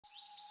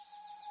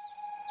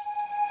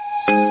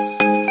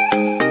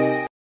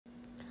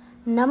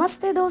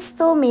नमस्ते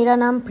दोस्तों, मेरा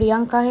नाम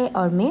प्रियंका है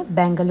और मैं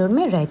बेंगलोर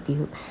में रहती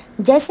हूँ।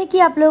 जैसे कि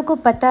आप लोगों को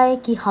पता है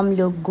कि हम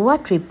लोग गोवा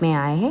ट्रिप में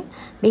आए हैं,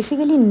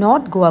 बेसिकली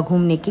नॉर्थ गोवा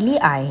घूमने के लिए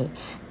आए हैं।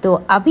 तो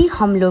अभी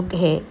हम लोग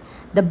है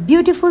द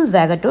ब्यूटीफुल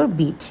वैगाटोर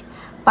बीच।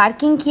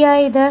 पार्किंग किया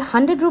है इधर,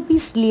 100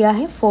 रुपीज़ लिया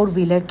है 4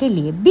 व्हीलर के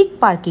लिए। बिग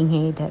पार्किंग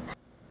है इधर।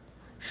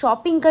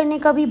 शॉपिंग करने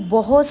का भी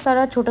बहुत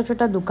सारा छोटा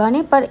छोटा दुकान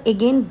है, पर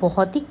अगेन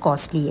बहुत ही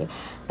कॉस्टली है।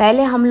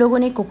 पहले हम लोगों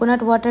ने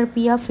कोकोनट वाटर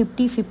पिया,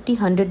 50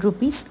 100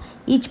 रुपीज़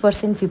ईच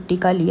पर्सन 50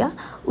 का लिया।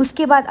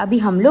 उसके बाद अभी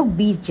हम लोग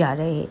बीच जा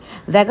रहे हैं।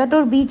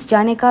 वैगाटोर बीच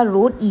जाने का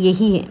रोड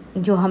यही है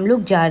जो हम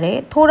लोग जा रहे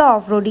हैं। थोड़ा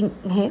ऑफ रोडिंग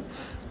है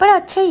पर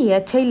अच्छा ही है,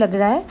 अच्छा ही लग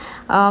रहा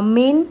है।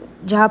 मेन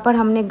जहाँ पर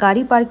हमने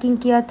गाड़ी पार्किंग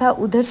किया था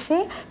उधर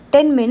से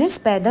 10 मिनट्स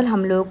पैदल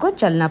हम लोगों को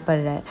चलना पड़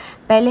रहा है।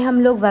 पहले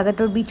हम लोग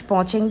वैगाटोर बीच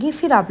पहुँचेंगे,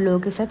 फिर आप लोगों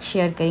के साथ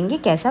शेयर करेंगे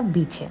कैसा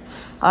बीच है।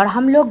 और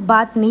हम लोग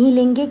बात नहीं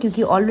लेंगे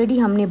क्योंकि ऑलरेडी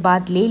हमने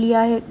बात ले लिया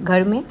है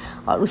घर में,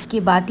 और उसके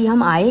बाद ही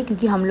हम आए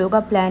क्योंकि हम लोगों का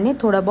प्लान है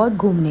थोड़ा बहुत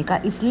घूमने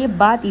का, इसलिए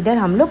बात इधर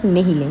हम लोग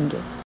नहीं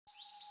लेंगे।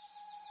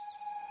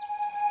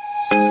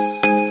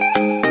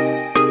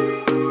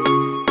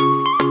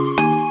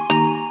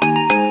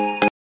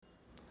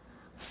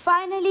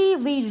 Finally,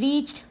 we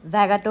reached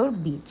Vagator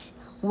beach,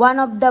 one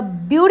of the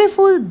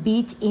beautiful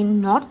beach in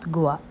North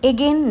Goa.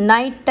 Again,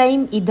 night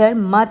time इधर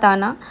मत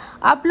आना।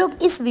 आप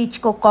लोग इस बीच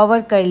को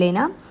कवर कर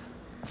लेना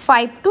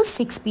 5 to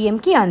 6 PM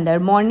के अंदर।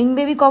 मॉर्निंग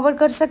में भी कवर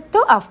कर सकते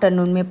हो,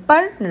 आफ्टरनून में,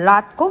 पर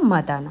रात को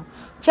मत आना।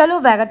 चलो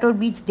वैगाटोर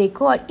बीच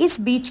देखो। और इस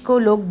बीच को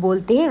लोग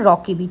बोलते हैं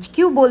रॉकी बीच।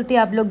 क्यों बोलते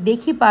हैं आप लोग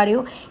देख ही पा रहे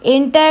हो,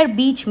 एंटायर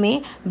बीच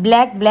में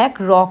ब्लैक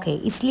ब्लैक रॉक है,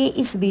 इसलिए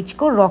इस बीच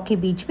को रॉकी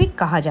बीच भी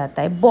कहा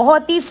जाता है।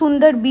 बहुत ही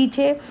सुंदर बीच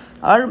है।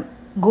 और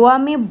गोवा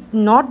में,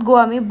 नॉर्थ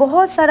गोवा में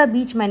बहुत सारा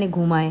बीच मैंने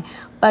घूमा है,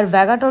 पर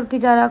वैगाटोर की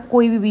जगह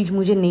कोई भी बीच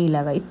मुझे नहीं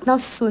लगा इतना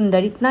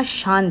सुंदर, इतना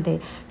शांत है।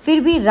 फिर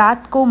भी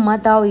रात को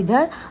मत आओ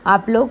इधर,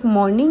 आप लोग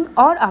मॉर्निंग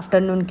और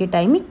आफ्टरनून के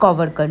टाइम ही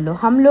कवर कर लो।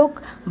 हम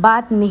लोग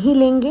बात नहीं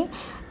लेंगे,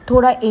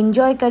 थोड़ा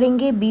एंजॉय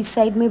करेंगे, बीच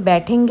साइड में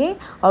बैठेंगे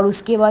और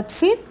उसके बाद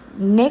फिर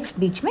नेक्स्ट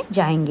बीच में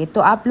जाएंगे।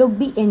 तो आप लोग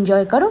भी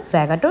एंजॉय करो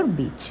वैगाटोर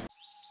बीच।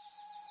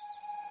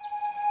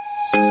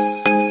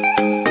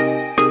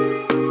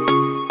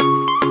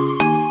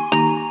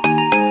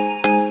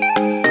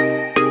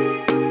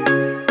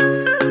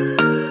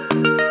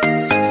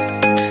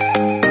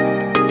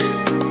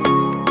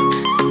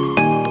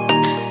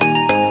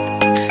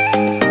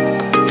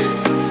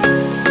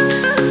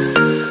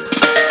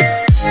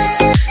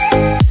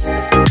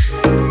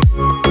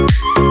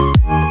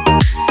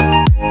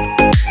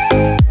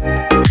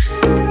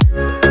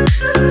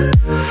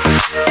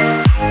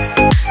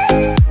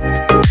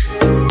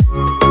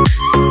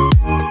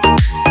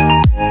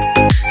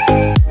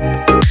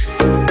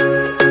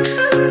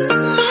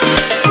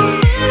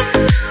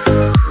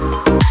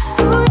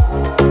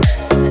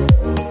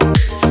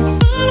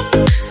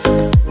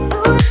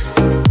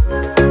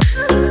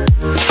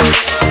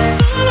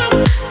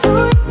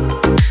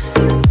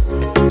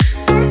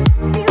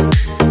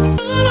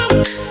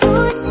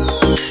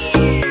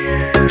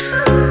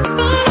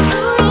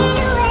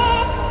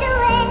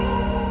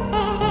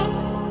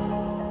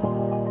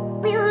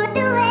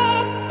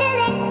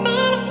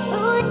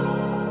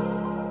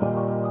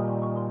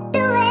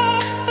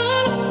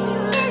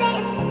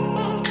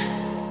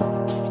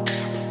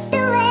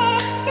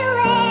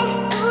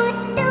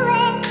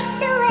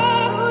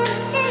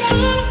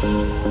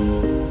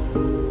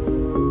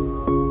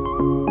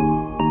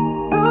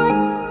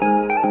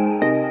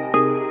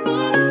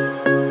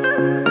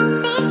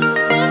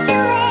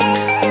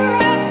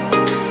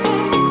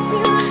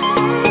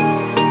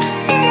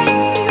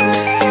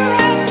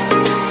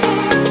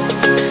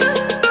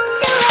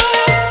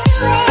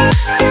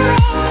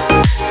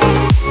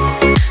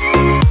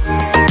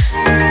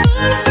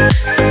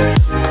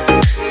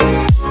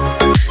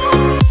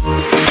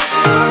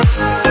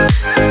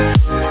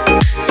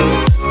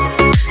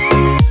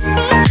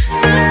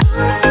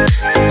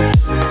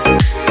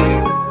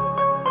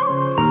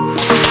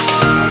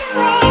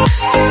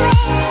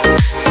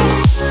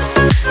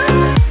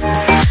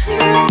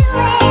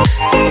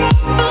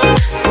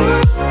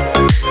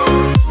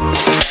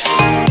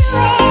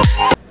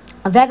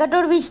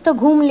 वैगाटोर बीच तो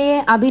घूम लिए,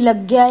 अभी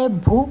लग गया है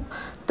भूख।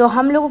 तो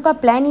हम लोगों का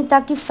प्लान ही था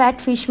कि फैट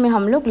फिश में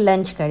हम लोग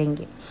लंच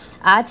करेंगे।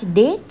 आज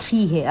डे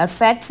 3 है और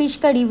फैट फिश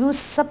का रिव्यू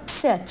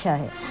सबसे अच्छा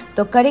है,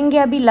 तो करेंगे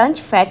अभी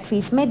लंच फैट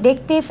फिश में।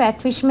 देखते हैं फैट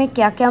फिश में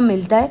क्या क्या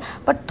मिलता है,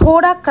 पर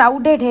थोड़ा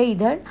क्राउडेड है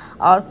इधर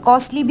और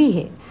कॉस्टली भी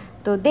है।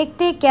 तो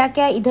देखते हैं क्या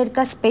क्या इधर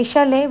का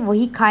स्पेशल है,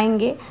 वही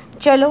खाएंगे।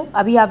 चलो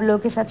अभी आप लोगों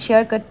के साथ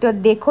शेयर करते हो।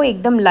 देखो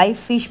एकदम लाइव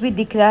फ़िश भी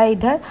दिख रहा है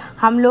इधर,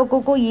 हम लोगों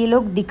को ये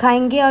लोग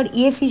दिखाएंगे। और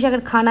ये फ़िश अगर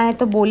खाना है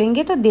तो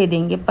बोलेंगे तो दे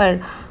देंगे, पर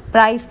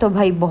प्राइस तो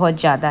भाई बहुत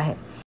ज़्यादा है।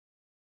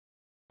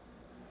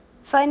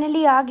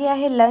 फाइनली आ गया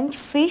है लंच।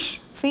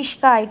 फ़िश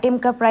का आइटम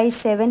का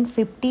प्राइस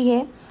 750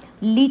 है।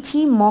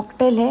 लीची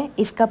मॉकटेल है,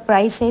 इसका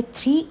प्राइस है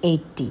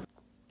 380।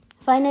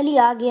 फाइनली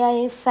आ गया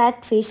है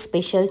फैट फिश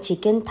स्पेशल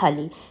चिकन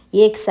थाली।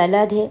 ये एक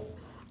सलाद है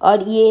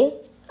और ये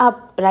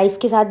आप राइस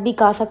के साथ भी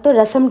खा सकते हो,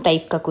 रसम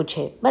टाइप का कुछ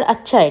है पर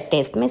अच्छा है,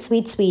 टेस्ट में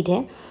स्वीट स्वीट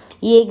है।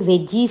 ये एक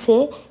वेजीज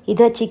है,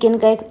 इधर चिकन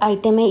का एक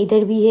आइटम है,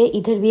 इधर भी है,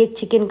 इधर भी एक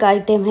चिकन का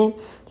आइटम है,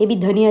 ये भी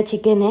धनिया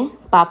चिकन है,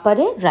 पापड़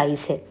है,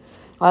 राइस है।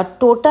 और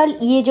टोटल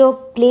ये जो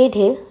प्लेट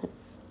है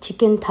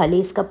चिकन थाली,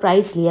 इसका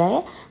प्राइस लिया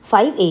है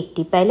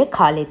 580। पहले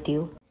खा लेती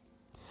हूँ।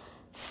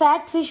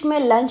 फैट फिश में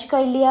लंच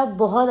कर लिया,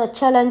 बहुत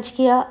अच्छा लंच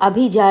किया।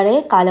 अभी जा रहे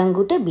हैं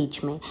कालंगुटे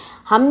बीच में।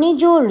 हमने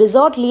जो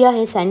रिजॉर्ट लिया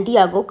है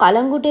सैंटियागो,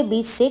 कालंगुटे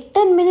बीच से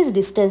 10 मिनट्स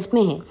डिस्टेंस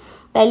में है।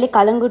 पहले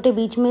कालंगुटे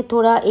बीच में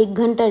थोड़ा 1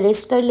 घंटा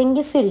रेस्ट कर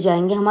लेंगे, फिर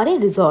जाएंगे हमारे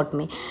रिजॉर्ट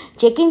में।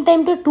 चेकिंग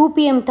टाइम तो 2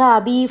 PM था,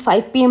 अभी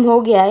 5 PM हो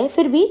गया है,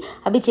 फिर भी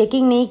अभी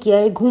चेकिंग नहीं किया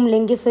है, घूम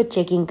लेंगे फिर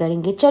चेकिंग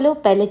करेंगे। चलो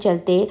पहले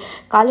चलते हैं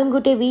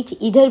कालंगुटे बीच।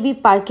 इधर भी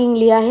पार्किंग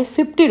लिया है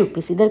 50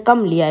 रुपीज़, इधर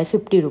कम लिया है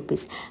 50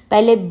 रुपीज़।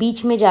 पहले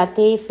बीच में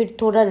जाते, फिर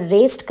थोड़ा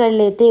रेस्ट कर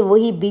लेते,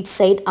 वही बीच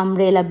साइड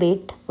अम्ब्रेला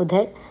बेट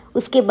उधर,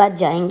 उसके बाद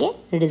जाएंगे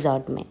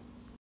रिजॉर्ट में।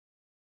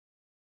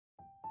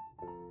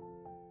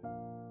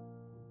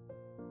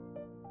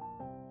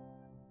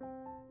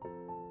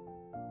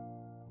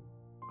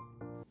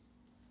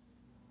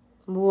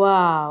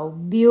 वाह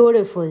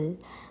ब्यूटीफुल,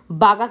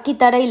 बागा की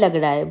तरह ही लग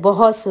रहा है,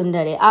 बहुत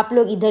सुंदर है। आप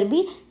लोग इधर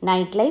भी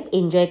नाइट लाइफ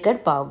एंजॉय कर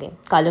पाओगे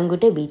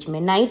कालंगुटे बीच में।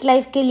 नाइट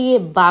लाइफ के लिए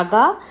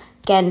बागा,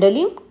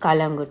 कैंडोलिम,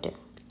 कालंगुटे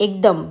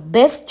एकदम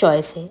बेस्ट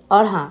चॉइस है।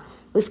 और हाँ,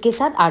 उसके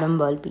साथ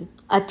आडम्बोल भी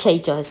अच्छा ही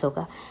चॉइस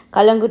होगा।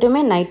 कालंगुटे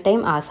में नाइट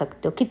टाइम आ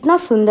सकते हो, कितना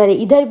सुंदर है।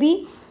 इधर भी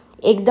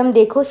एकदम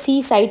देखो,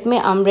 सी साइड में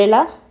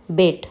अम्ब्रेला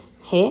बेट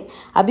है,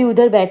 अभी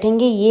उधर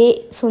बैठेंगे।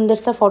 ये सुंदर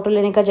सा फ़ोटो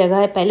लेने का जगह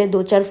है, पहले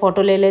 2-4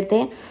 फ़ोटो ले लेते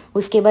हैं,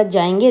 उसके बाद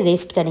जाएंगे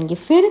रेस्ट करेंगे,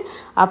 फिर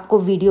आपको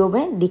वीडियो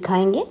में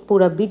दिखाएंगे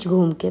पूरा बीच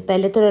घूम के।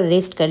 पहले थोड़ा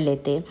रेस्ट कर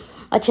लेते हैं।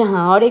 अच्छा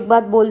हाँ, और एक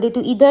बात बोल देती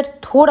हूँ, इधर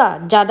थोड़ा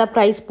ज़्यादा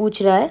प्राइस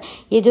पूछ रहा है।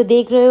 ये जो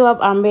देख रहे हो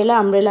आप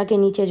अम्ब्रेला के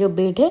नीचे जो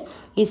बेड है,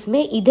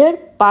 इसमें इधर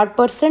पर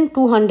पर्सन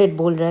 200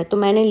 बोल रहा है, तो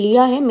मैंने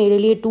लिया है, मेरे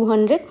लिए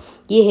 200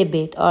 ये है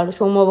बेड, और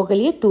सोमोबो के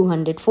लिए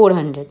 200,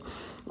 400।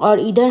 और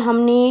इधर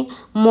हमने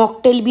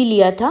मॉकटेल भी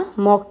लिया था।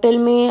 मॉकटेल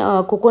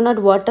में coconut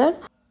water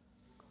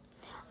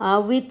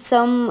with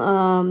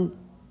some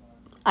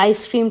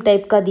ice cream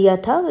type का दिया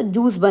था,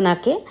 जूस बना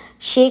के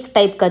शेक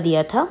टाइप का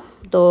दिया था,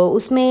 तो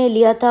उसमें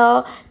लिया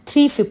था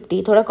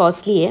 350, थोड़ा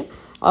कॉस्टली है।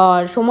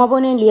 और शोमाबो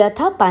ने लिया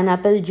था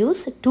पाइनएप्पल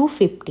जूस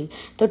 250,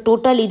 तो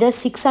टोटल इधर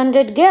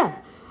 600 गया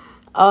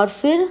और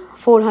फिर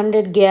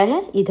 400 गया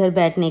है इधर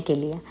बैठने के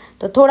लिए,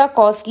 तो थोड़ा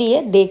कॉस्टली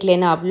है, देख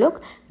लेना आप लोग।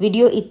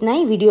 वीडियो इतना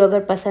ही। वीडियो अगर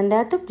पसंद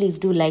आया तो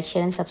please do like,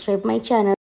 share and subscribe my channel.